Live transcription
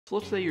So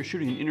let's say you're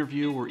shooting an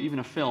interview or even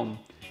a film,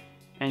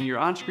 and your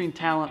on-screen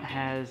talent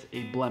has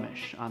a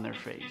blemish on their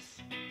face.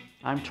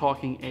 I'm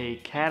talking a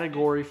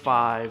category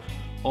 5,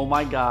 oh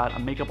my god, a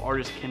makeup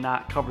artist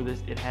cannot cover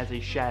this, it has a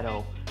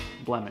shadow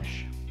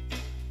blemish.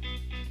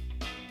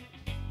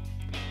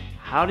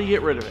 How do you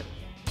get rid of it?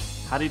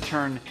 How do you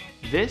turn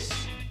this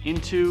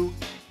into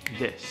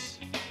this?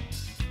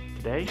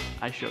 Today,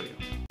 I show you.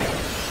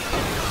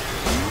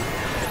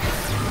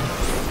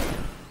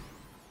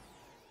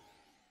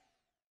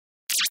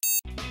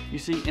 You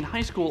see, in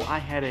high school, I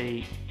had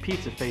a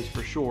pizza face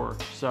for sure,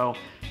 so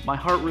my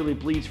heart really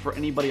bleeds for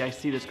anybody I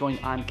see that's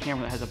going on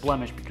camera that has a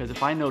blemish, because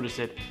if I notice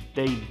it,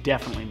 they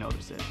definitely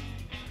notice it.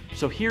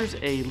 So here's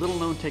a little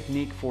known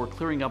technique for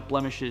clearing up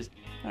blemishes.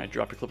 All right,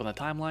 drop your clip on the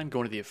timeline, go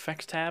into the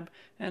Effects tab,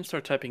 and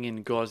start typing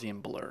in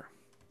Gaussian Blur.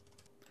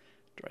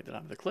 Drag that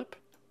onto the clip.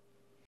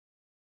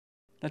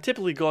 Now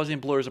typically Gaussian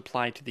Blur is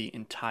applied to the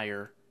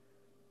entire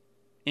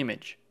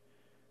image.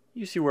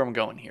 You see where I'm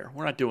going here.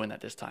 We're not doing that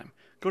this time.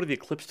 Go to the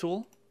Ellipse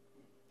tool.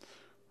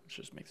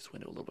 Let's just make this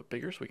window a little bit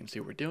bigger so we can see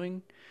what we're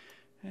doing.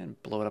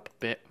 And blow it up a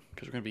bit,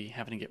 because we're going to be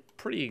having to get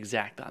pretty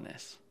exact on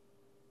this.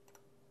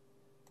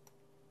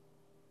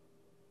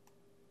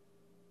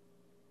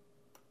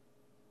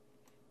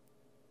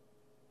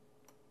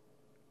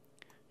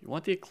 You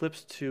want the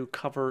ellipse to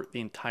cover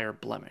the entire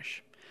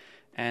blemish.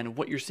 And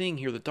what you're seeing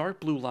here, the dark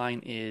blue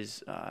line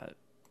is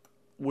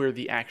where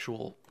the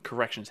actual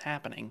correction is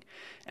happening,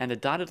 and the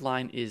dotted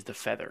line is the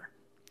feather.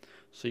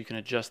 So you can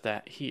adjust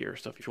that here.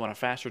 So if you want a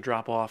faster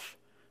drop off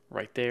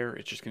right there,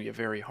 it's just going to be a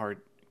very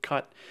hard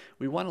cut.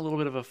 We want a little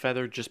bit of a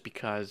feather just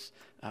because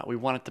we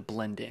want it to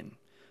blend in.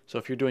 So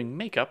if you're doing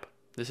makeup,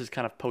 this is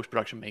kind of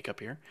post-production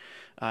makeup here.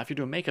 If you're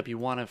doing makeup, you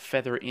want to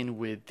feather in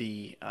with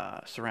the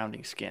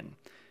surrounding skin.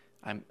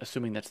 I'm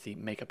assuming that's the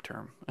makeup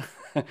term.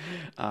 But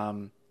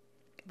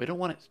I don't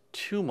want it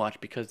too much,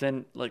 because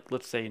then, like,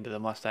 let's say into the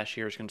mustache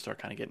here, it's going to start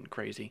kind of getting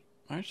crazy.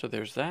 All right, so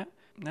there's that.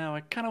 Now, I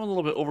kind of went a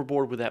little bit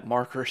overboard with that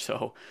marker,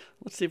 so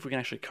let's see if we can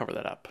actually cover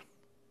that up.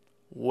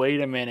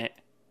 Wait a minute.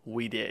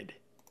 We did.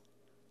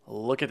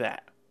 Look at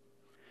that.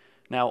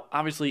 Now,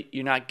 obviously,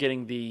 you're not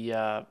getting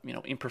the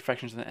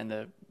imperfections and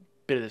the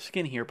bit of the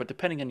skin here, but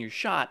depending on your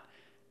shot,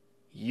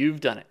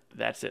 you've done it.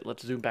 That's it.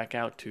 Let's zoom back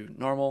out to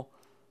normal.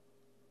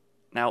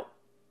 Now,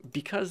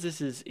 because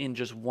this is in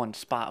just one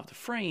spot of the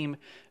frame,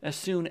 as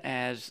soon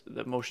as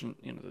the motion,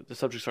 the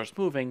subject starts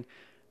moving,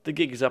 the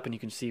gig is up and you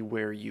can see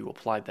where you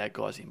applied that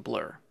Gaussian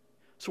blur.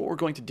 So what we're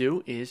going to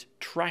do is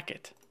track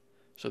it.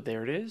 So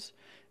there it is,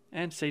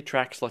 and say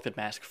track selected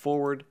mask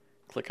forward,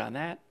 click on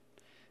that,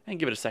 and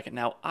give it a second.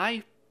 Now,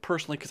 I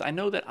personally, because I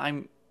know that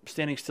I'm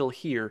standing still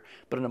here,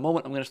 but in a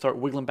moment I'm going to start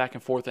wiggling back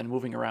and forth and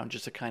moving around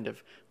just to kind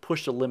of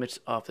push the limits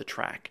of the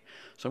track.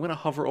 So I'm going to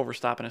hover over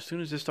stop, and as soon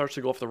as this starts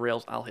to go off the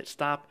rails, I'll hit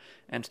stop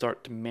and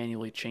start to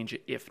manually change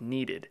it if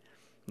needed.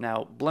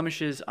 Now,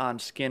 blemishes on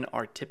skin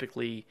are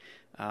typically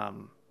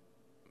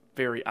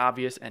very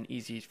obvious and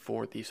easy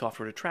for the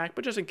software to track,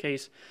 but just in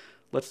case,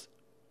 actually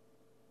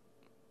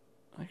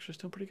it's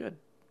doing pretty good.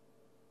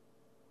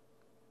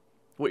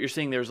 What you're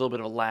seeing there is a little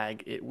bit of a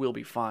lag. It will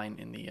be fine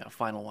in the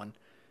final one.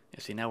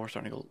 You see, now we're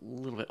starting to go a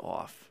little bit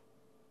off.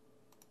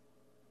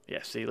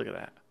 Yeah, see, look at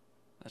that.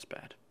 That's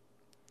bad.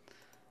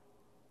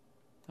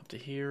 Up to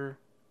here.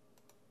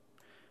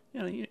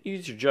 You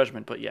use your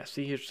judgment, but yeah,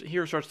 see,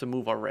 here it starts to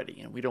move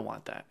already, and we don't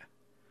want that.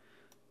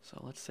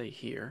 So let's say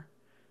here,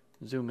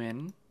 zoom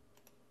in.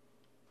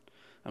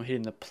 I'm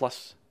hitting the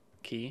plus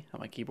key on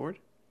my keyboard.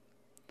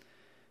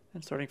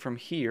 And starting from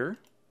here,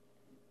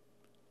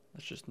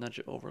 let's just nudge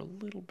it over a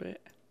little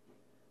bit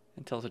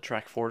and tell it to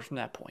track forward from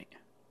that point.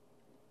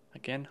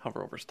 Again,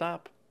 hover over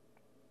stop.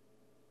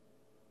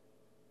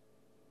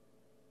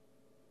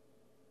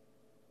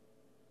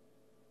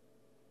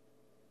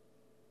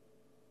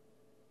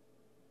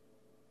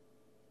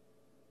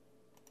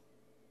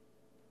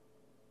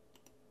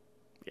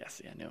 Yeah,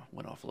 see, I knew.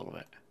 Went off a little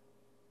bit.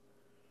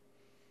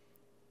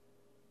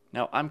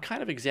 Now, I'm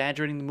kind of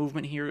exaggerating the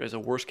movement here as a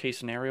worst case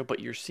scenario, but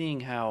you're seeing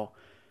how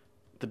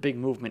the big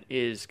movement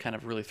is kind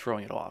of really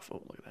throwing it off.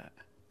 Oh, look at that.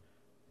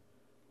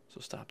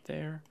 So stop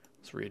there.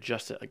 Let's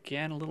readjust it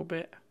again a little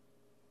bit.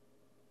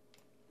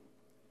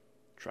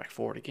 Track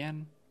forward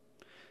again.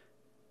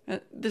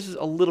 And this is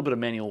a little bit of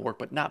manual work,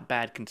 but not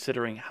bad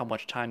considering how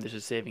much time this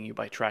is saving you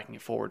by tracking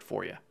it forward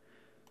for you.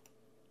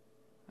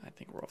 I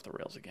think we're off the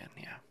rails again,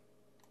 yeah.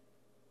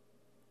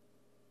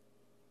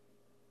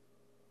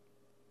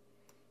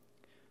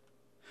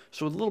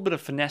 So with a little bit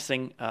of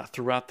finessing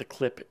throughout the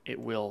clip, it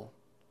will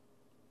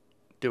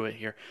do it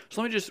here.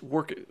 So let me just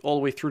work it all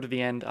the way through to the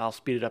end. I'll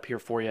speed it up here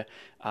for you,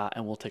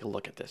 and we'll take a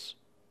look at this.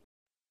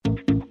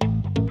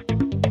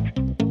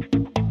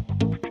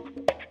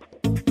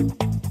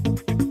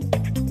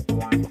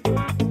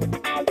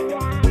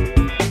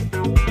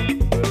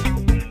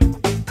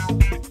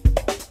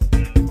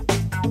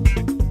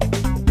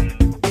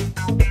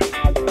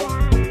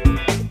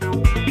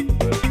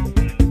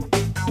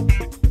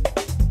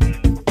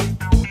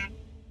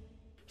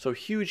 So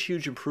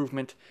huge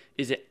improvement.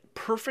 Is it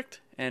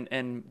perfect,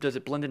 and does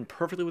it blend in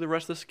perfectly with the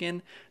rest of the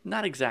skin?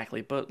 Not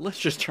exactly, but let's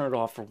just turn it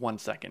off for 1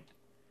 second.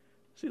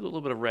 See a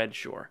little bit of red,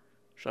 sure.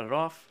 Shut it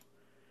off.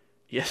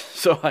 Yes,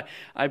 so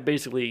I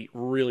basically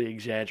really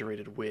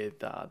exaggerated with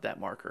that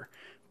marker.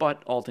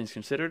 But all things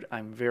considered,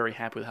 I'm very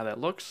happy with how that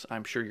looks.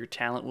 I'm sure your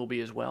talent will be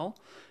as well.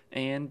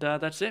 And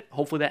that's it.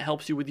 Hopefully that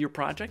helps you with your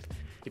project.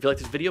 If you like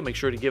this video, make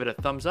sure to give it a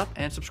thumbs up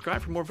and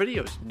subscribe for more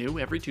videos, new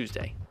every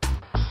Tuesday.